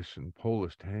 these Yiddish and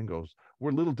Polish tangos,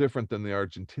 were a little different than the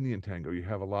Argentinian tango. You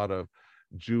have a lot of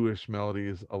Jewish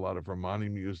melodies, a lot of Romani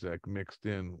music mixed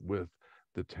in with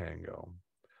the tango.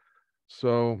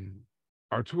 So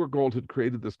Artur Gold had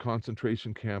created this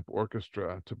concentration camp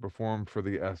orchestra to perform for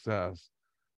the SS,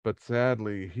 but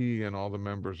sadly, he and all the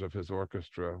members of his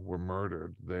orchestra were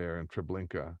murdered there in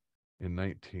Treblinka in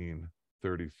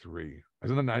 1933. As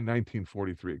in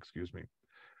 1943, excuse me.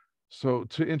 So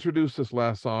to introduce this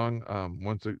last song,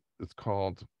 it's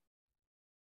called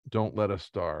Don't Let Us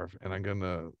Starve. And I'm going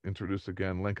to introduce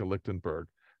again Lenka Lichtenberg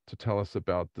to tell us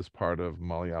about this part of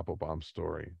Molly Applebaum's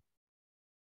story.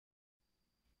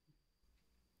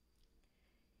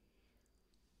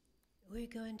 We're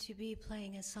going to be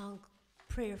playing a song,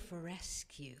 Prayer for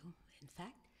Rescue, in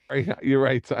fact. You're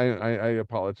right. I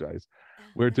apologize.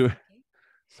 We're doing... Okay.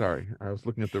 Sorry, I was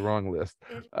looking at the wrong list.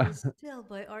 It is still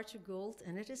by Artur Gold,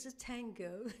 and it is a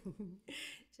tango,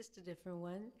 just a different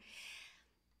one.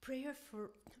 Prayer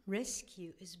for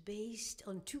Rescue is based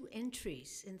on 2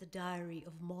 entries in the diary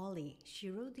of Molly. She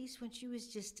wrote these when she was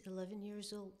just 11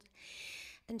 years old.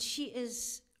 And she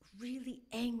is really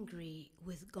angry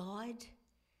with God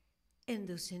in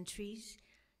those entries.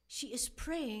 She is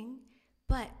praying,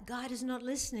 but God is not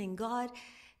listening. God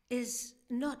is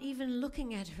not even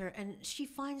looking at her, and she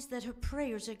finds that her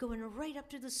prayers are going right up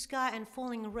to the sky and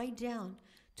falling right down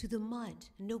to the mud.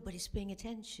 Nobody's paying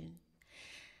attention.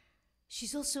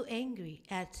 She's also angry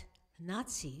at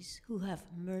Nazis who have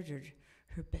murdered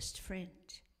her best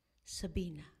friend,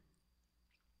 Sabina.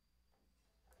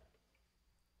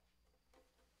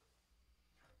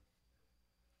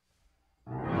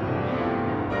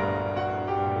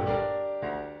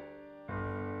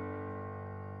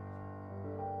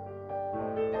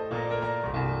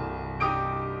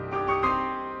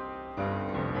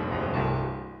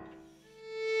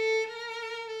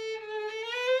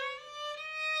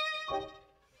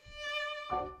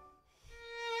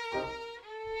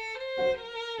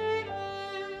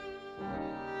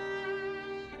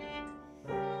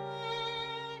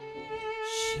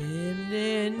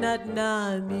 Над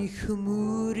нами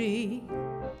хмурі,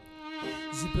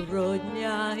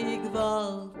 збродня і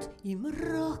гвалт, і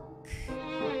мрок.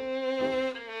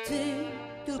 Ти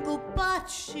tylko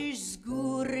patrzysz z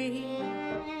góry,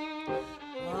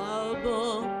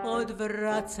 albo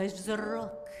odwracasz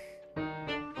wzrok.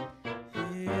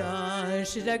 Ja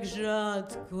się tak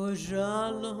rzadko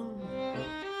żalą,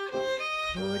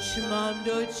 choć mam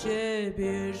do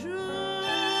ciebie żal.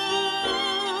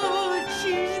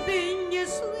 Czyżby nie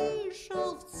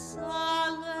słyszał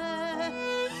wcale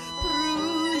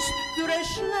próśb, które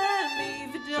szle mi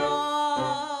w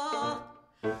dal.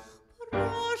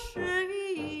 Proszę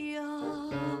ja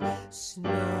z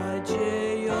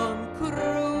nadzieją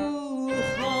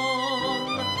kruchą,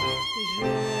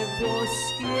 że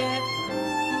boskie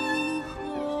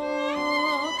ucho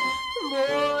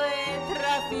moje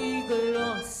trafi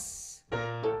głos.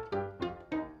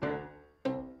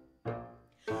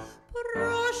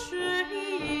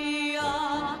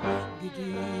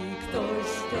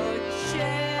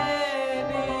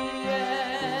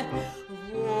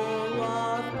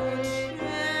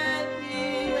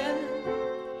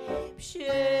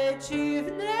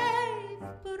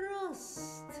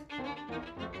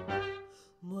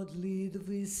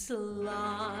 Modlitwy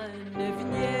slane w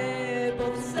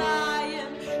niebo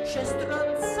wzajem się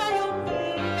strącają w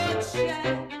locie.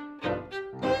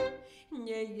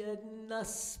 Niejedna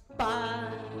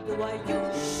spadła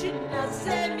już na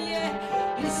ziemię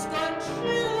i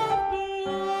skończyła w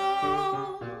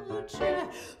błocie.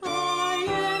 A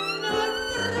jednak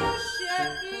proszę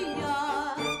ja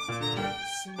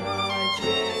z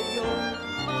nadzieją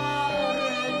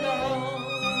marną,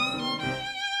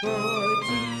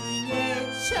 godzinie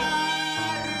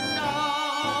czarną,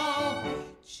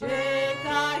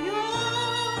 czekając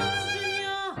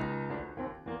dnia.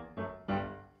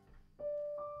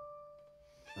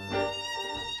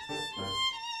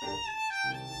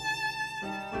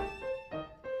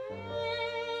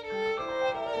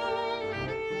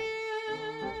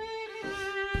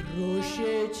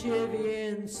 Proszę cię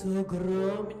więc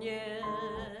ogromnie,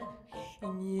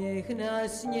 niech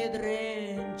nas nie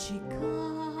dręczy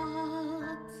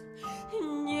kat,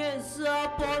 nie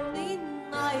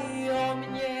zapominaj o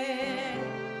mnie,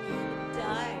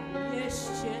 daj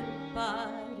jeszcze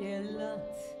parę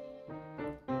lat.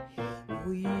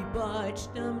 Wybacz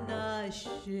nam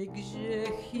nasze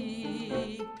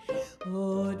grzechy,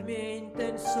 odmień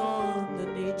ten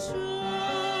sądny czas,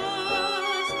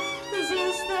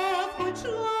 zostaw choć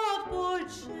lat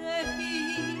pociechy,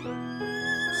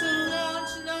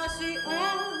 złącz nas i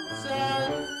ocal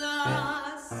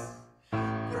nas.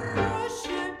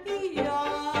 Proszę ja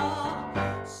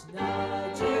z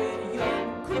nadzieją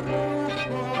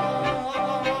kruchą,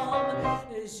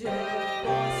 że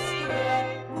boskie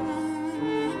ucho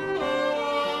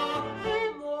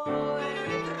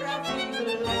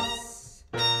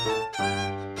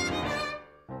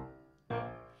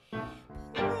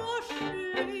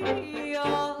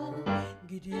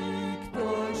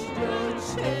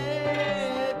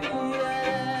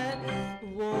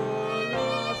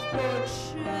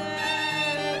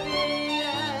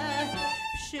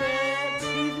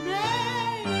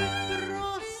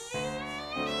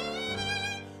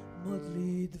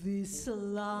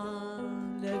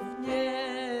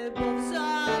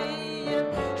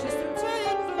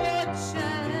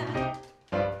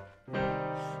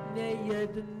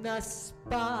Żadna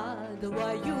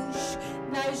spadła już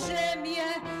na ziemię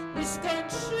i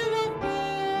skończyła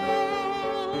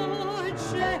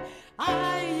płacze,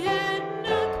 a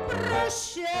jednak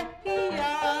proszę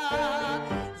ja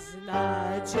z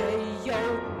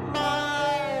nadzieją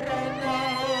marną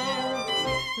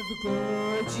w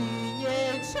godzinie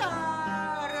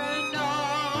czarną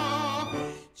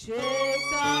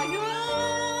czekając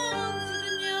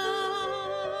dnia.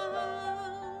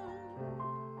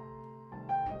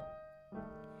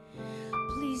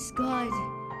 Please, God,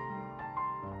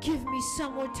 give me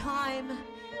some more time.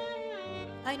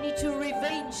 I need to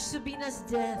revenge Sabina's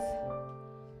death.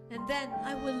 And then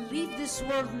I will leave this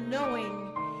world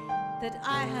knowing that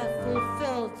I have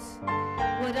fulfilled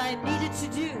what I needed to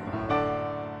do.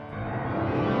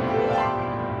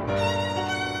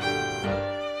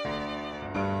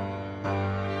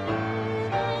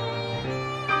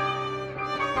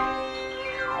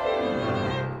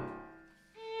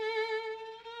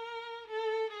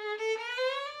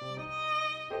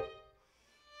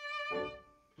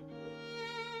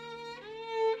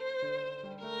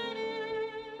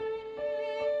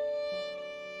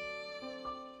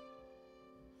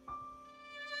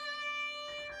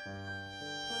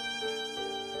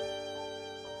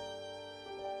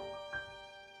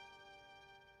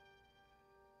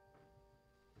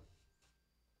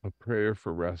 A prayer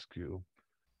for rescue.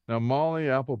 Now, Molly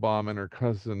Applebaum and her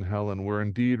cousin Helen were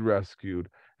indeed rescued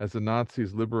as the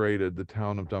Nazis liberated the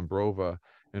town of Dąbrowa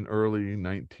in early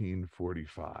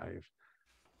 1945.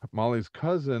 Molly's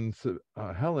cousin,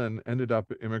 Helen, ended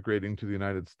up immigrating to the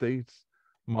United States.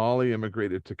 Molly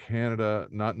immigrated to Canada,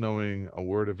 not knowing a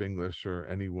word of English or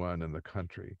anyone in the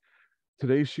country.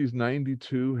 Today, she's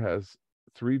 92, has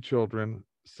 3 children,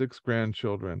 6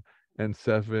 grandchildren, and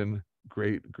 7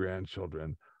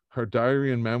 great-grandchildren. Her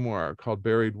diary and memoir, called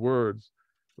Buried Words,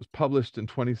 was published in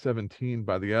 2017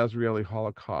 by the Israeli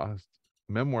Holocaust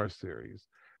Memoir Series,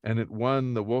 and it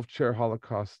won the Wolf Chair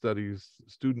Holocaust Studies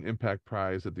Student Impact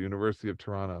Prize at the University of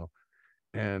Toronto,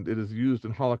 and it is used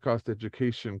in Holocaust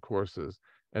education courses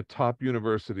at top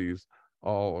universities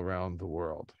all around the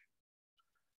world.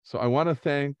 So I want to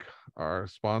thank our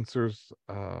sponsors,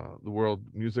 the World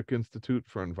Music Institute,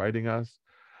 for inviting us.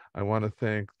 I want to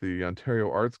thank the Ontario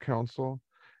Arts Council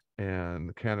and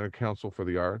the Canada Council for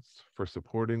the Arts for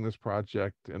supporting this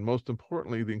project, and most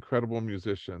importantly, the incredible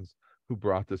musicians who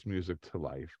brought this music to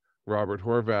life. Robert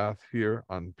Horvath here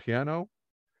on piano,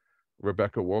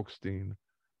 Rebecca Wolkstein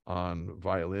on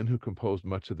violin, who composed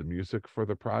much of the music for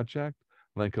the project,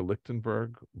 Lenka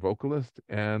Lichtenberg, vocalist,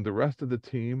 and the rest of the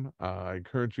team. I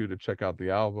encourage you to check out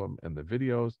the album and the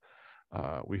videos.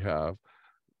 We have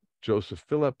Joseph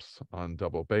Phillips on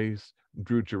double bass,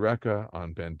 Drew Jureka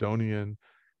on bandoneon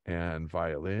and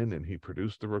violin, and he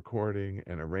produced the recording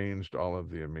and arranged all of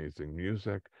the amazing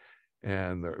music.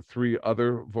 And there are 3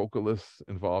 other vocalists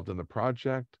involved in the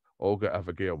project: Olga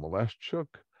Abigail Maleszczuk,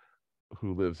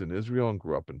 who lives in Israel and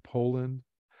grew up in Poland,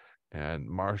 and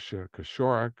Marcia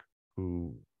Kaszorek,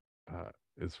 who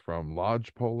is from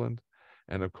Lodz, Poland,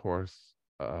 and of course,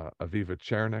 Aviva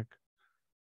Chernik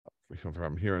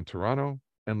from here in Toronto,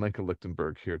 and Lenka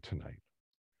Lichtenberg here tonight.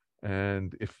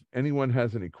 And if anyone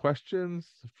has any questions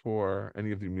for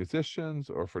any of the musicians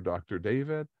or for Dr.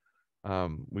 David,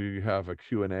 we have a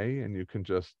Q&A, and you can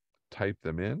just type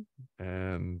them in.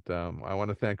 And I want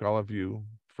to thank all of you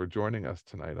for joining us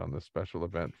tonight on this special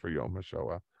event for Yom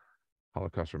HaShoah,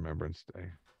 Holocaust Remembrance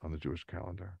Day on the Jewish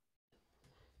calendar.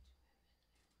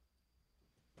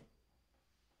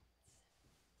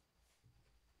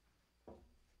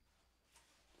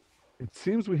 It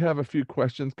seems we have a few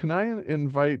questions. Can I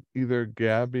invite either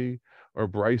Gabby or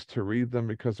Bryce to read them,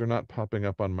 because they're not popping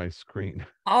up on my screen?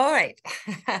 All right,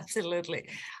 absolutely.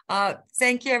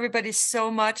 Thank you, everybody, so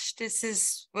much.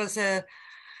 This was a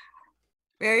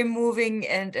very moving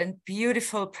and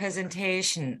beautiful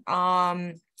presentation.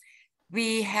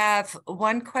 We have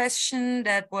one question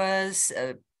that was,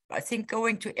 I think,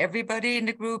 going to everybody in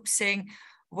the group, saying,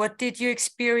 what did you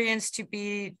experience to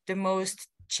be the most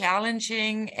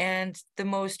challenging and the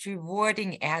most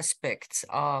rewarding aspects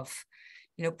of,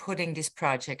 putting this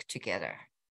project together?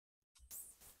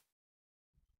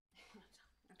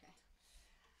 Okay.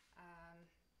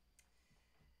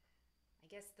 I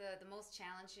guess the most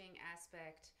challenging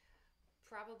aspect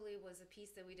probably was a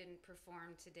piece that we didn't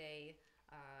perform today,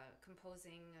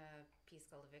 composing a piece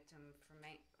called A Victim from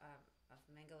of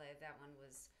Mengele. That one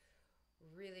was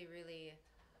really, really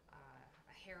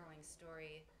a harrowing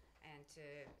story, and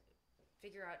to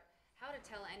figure out how to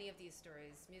tell any of these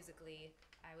stories musically,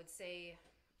 I would say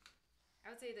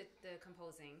that the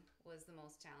composing was the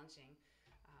most challenging.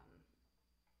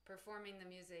 performing the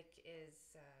music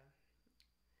is a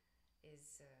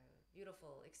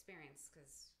beautiful experience,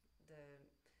 because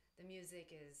the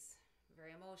music is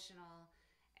very emotional,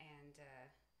 and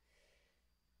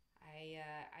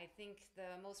I think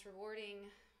the most rewarding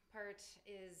part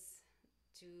is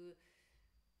to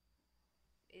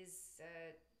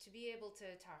be able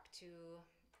to talk to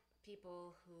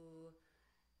people who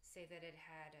say that it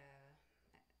had a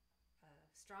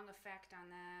strong effect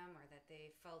on them, or that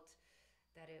they felt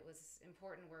that it was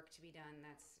important work to be done.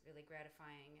 That's really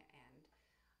gratifying, and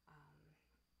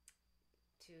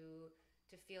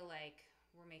to feel like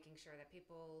we're making sure that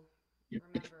people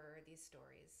remember these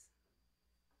stories.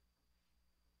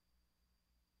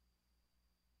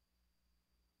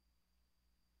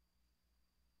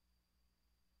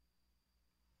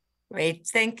 Great,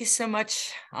 thank you so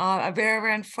much. We're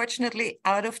unfortunately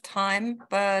out of time,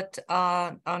 but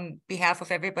on behalf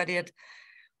of everybody at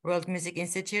World Music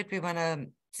Institute, we want to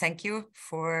thank you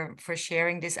for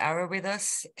sharing this hour with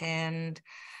us. And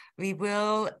we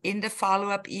will, in the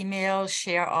follow-up email,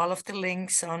 share all of the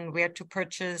links on where to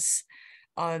purchase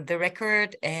the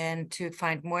record and to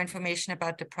find more information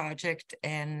about the project.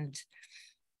 And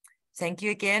thank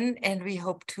you again, and we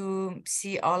hope to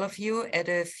see all of you at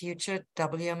a future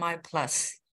WMI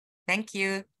Plus. Thank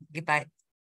you. Goodbye.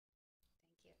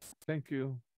 Thank you. Thank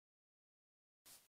you.